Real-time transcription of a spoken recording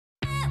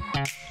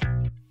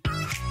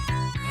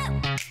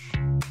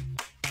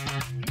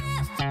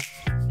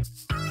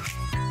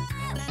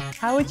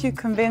How would you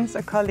convince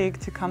a colleague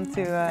to come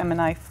to an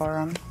M&I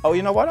forum? Oh,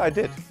 you know what? I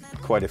did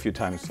quite a few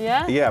times.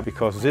 Yeah? Yeah,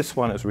 because this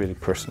one is really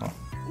personal.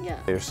 Yeah.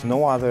 There's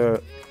no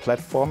other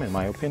platform, in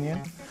my opinion,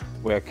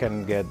 where I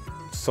can get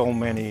so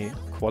many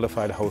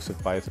qualified host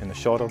advice in a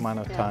short amount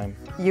of time.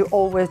 You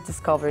always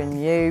discover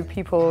new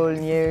people,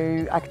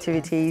 new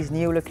activities,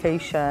 new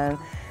location.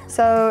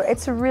 So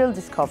it's a real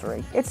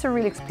discovery. It's a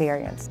real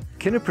experience.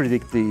 Can you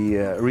predict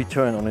the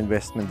return on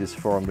investment this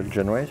forum will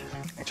generate?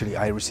 Actually,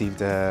 I received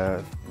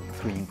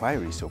 3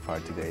 inquiries so far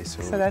today.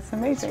 So that's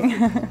amazing.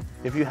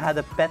 If you had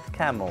a pet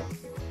camel,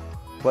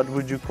 what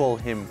would you call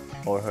him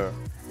or her?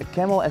 a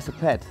camel as a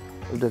pet,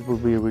 that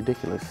would be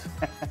ridiculous.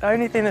 The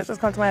only thing that's just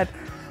come to my head,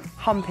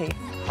 Humpy.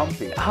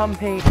 Humpy.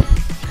 Humpy.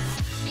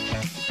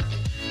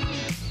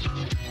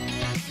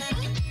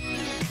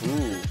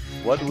 Ooh,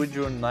 what would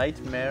your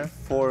nightmare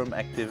forum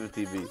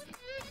activity be?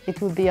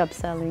 It would be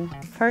upselling.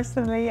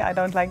 Personally, I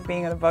don't like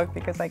being on a boat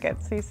because I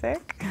get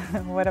seasick.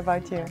 What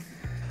about you?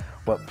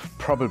 Well,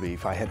 probably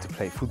if I had to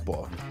play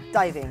football.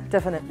 Diving,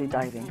 definitely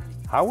diving.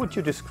 How would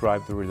you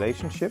describe the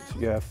relationships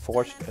you have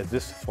forged at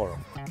this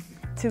forum?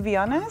 To be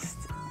honest,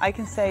 I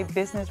can say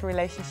business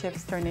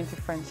relationships turn into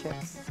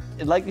friendships.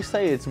 Like you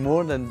say, it's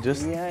more than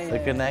just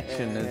a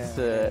connection. It's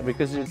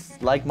because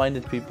it's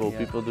like-minded people.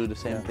 People do the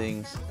same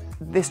things.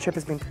 This trip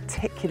has been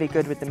particularly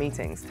good with the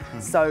meetings.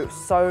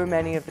 So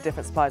many of the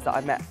different suppliers that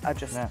I've met are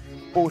just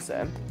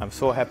awesome. I'm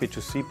so happy to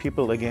see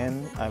people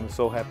again. I'm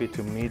so happy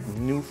to meet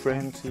new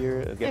friends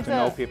here, get to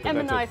know people. It's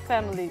an M&I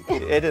family.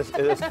 It is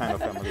kind of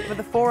family. For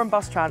the forum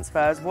bus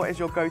transfers, what is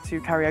your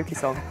go-to karaoke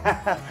song?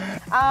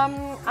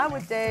 I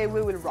would say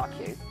We Will Rock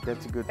You.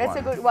 That's a good one. It's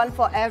a good one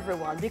for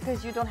everyone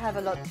because you don't have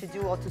a lot to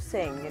do or to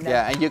sing, you know?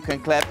 Yeah, and you can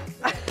clap.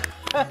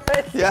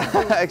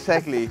 Yeah,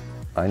 exactly.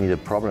 I need a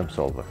problem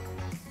solver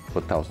for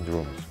 1,000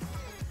 rooms.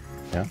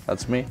 Yeah,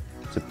 That's me.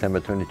 September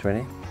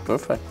 2020.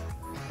 Perfect.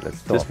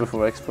 Let's talk. Just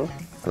before Expo.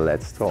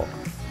 Let's talk.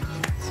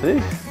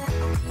 See?